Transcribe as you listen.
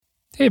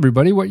Hey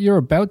everybody, what you're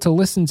about to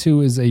listen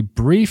to is a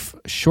brief,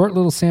 short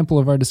little sample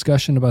of our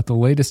discussion about the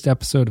latest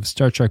episode of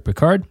Star Trek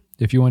Picard.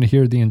 If you want to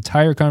hear the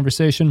entire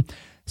conversation,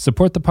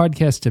 support the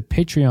podcast at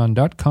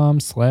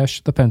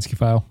patreon.com/The Pensky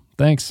File.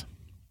 Thanks.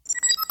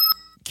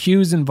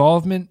 Q's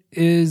involvement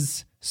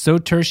is so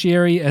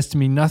tertiary as to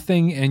mean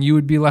nothing, and you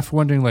would be left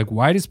wondering, like,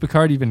 why does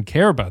Picard even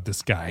care about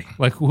this guy?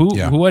 Like,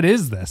 what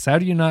is this? How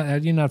do you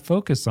not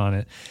focus on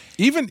it?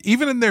 Even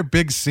in their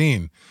big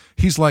scene,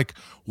 he's like,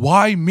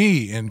 why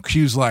me? And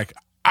Q's like,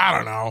 I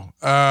don't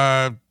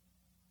know.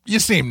 You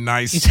seem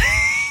nice. He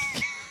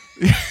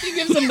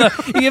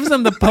gives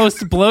them the post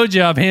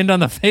blowjob hand on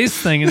the face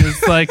thing, and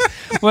it's like,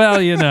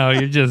 well, you're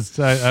just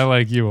I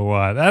like you a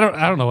lot. I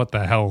don't know what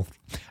the hell.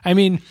 I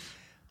mean,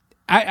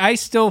 I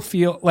still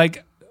feel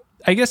like,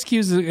 I guess Q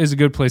is a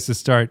good place to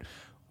start.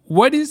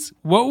 What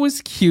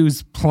was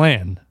Q's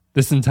plan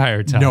this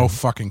entire time? No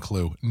fucking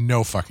clue.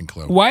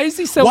 Why is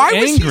he so angry?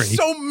 Why was he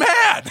so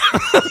mad?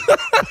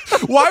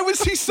 Why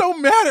was he so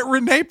mad at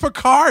Renee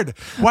Picard?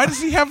 Why does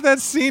he have that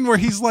scene where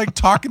he's like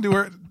talking to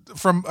her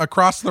from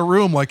across the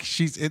room, like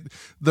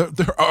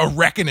a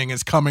reckoning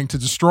is coming to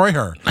destroy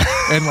her,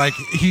 and like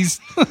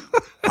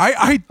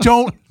I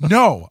don't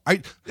know.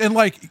 I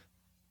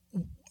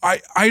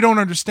don't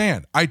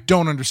understand. I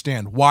don't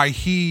understand why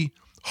he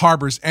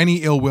harbors any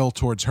ill will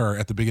towards her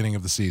at the beginning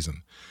of the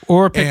season.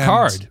 Or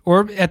Picard.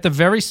 Or at the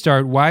very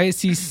start, why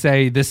does he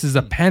say this is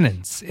a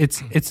penance?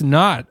 It's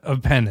not a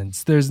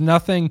penance. There's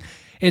nothing.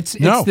 It's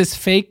this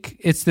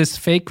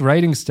fake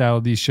writing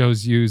style these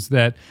shows use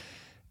that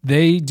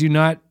they do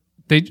not.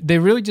 They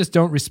really just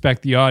don't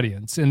respect the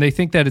audience, and they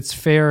think that it's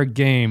fair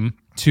game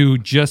to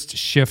just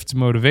shift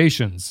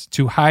motivations,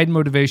 to hide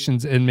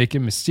motivations and make it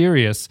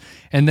mysterious,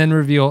 and then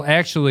reveal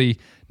actually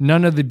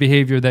none of the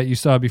behavior that you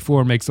saw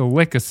before makes a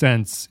lick of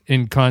sense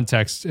in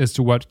context as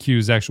to what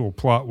Q's actual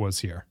plot was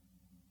here.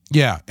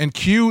 Yeah, and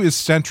Q is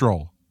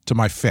central to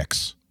my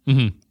fix,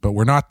 but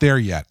we're not there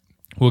yet.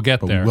 We'll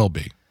get there. We will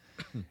be.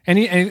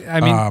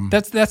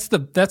 That's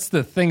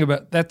the thing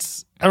about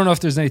that's. I don't know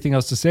if there's anything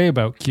else to say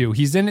about Q.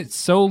 He's in it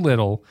so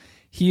little.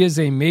 He is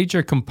a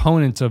major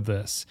component of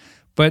this,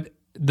 but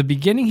the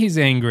beginning he's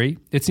angry.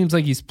 It seems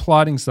like he's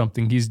plotting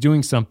something. He's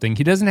doing something.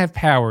 He doesn't have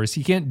powers.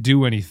 He can't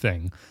do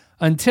anything.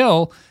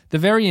 Until the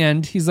very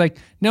end, he's like,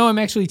 no, I'm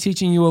actually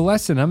teaching you a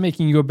lesson. I'm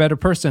making you a better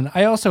person.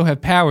 I also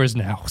have powers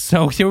now.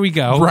 So here we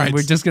go. Right.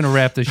 We're just going to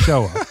wrap the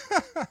show up.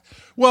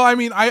 Well, I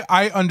mean,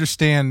 I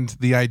understand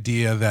the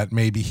idea that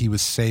maybe he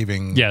was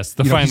saving. Yes,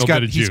 the final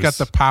bit of juice. He's got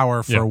the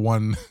power for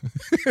one.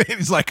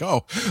 He's like,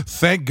 oh,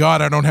 thank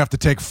God I don't have to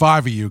take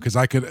 5 of you, because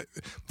I could.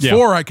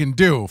 4 I can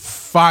do.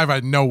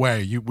 5, no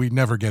way. We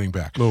never getting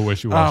back. A little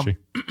wishy-washy.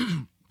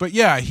 But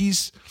yeah,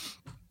 he's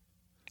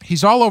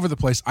all over the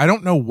place. I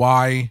don't know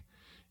why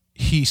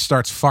he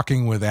starts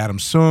fucking with Adam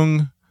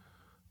Sung.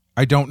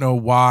 I don't know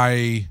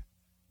why.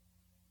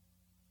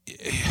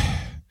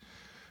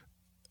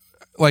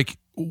 Like,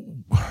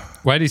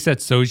 why did he set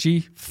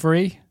Soji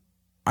free?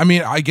 I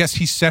mean, I guess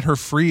he set her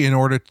free in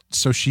order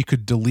so she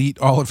could delete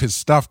all of his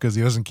stuff, because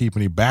he doesn't keep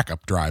any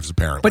backup drives,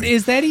 apparently. But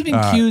is that even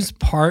Q's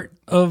part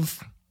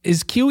of...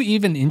 Is Q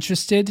even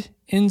interested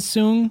in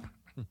Sung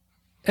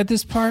at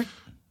this part?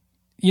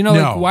 He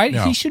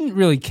shouldn't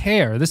really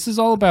care. This is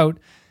all about,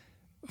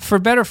 for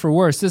better or for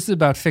worse, this is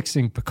about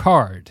fixing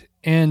Picard.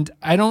 And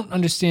I don't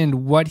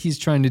understand what he's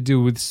trying to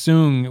do with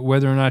Sung,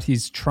 whether or not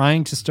he's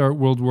trying to start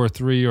World War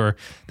III or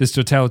this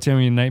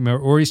totalitarian nightmare,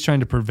 or he's trying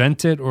to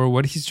prevent it, or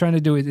what he's trying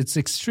to do. It's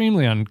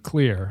extremely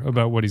unclear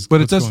about what's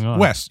going on.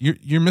 Wes,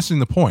 you're missing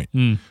the point.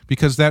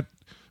 Because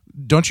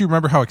don't you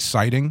remember how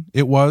exciting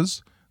it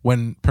was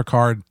when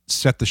Picard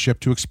set the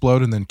ship to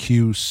explode and then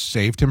Q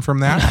saved him from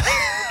that?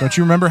 Don't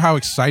you remember how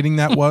exciting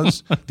that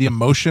was? The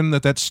emotion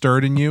that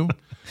stirred in you?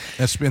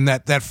 In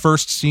that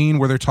first scene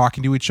where they're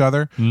talking to each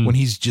other, when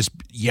he's just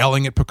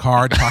yelling at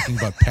Picard, talking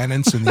about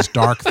penance and these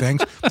dark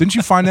things. Didn't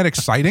you find that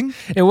exciting?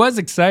 It was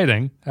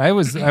exciting. I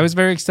was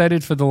very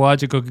excited for the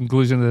logical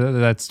conclusion of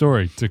that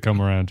story to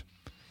come around.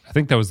 I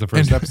think that was the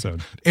first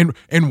episode.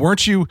 And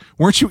weren't you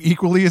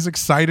equally as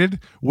excited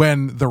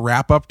when the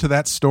wrap up to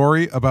that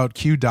story about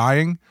Q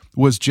dying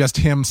was just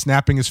him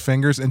snapping his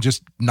fingers and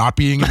just not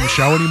being in the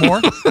show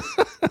anymore?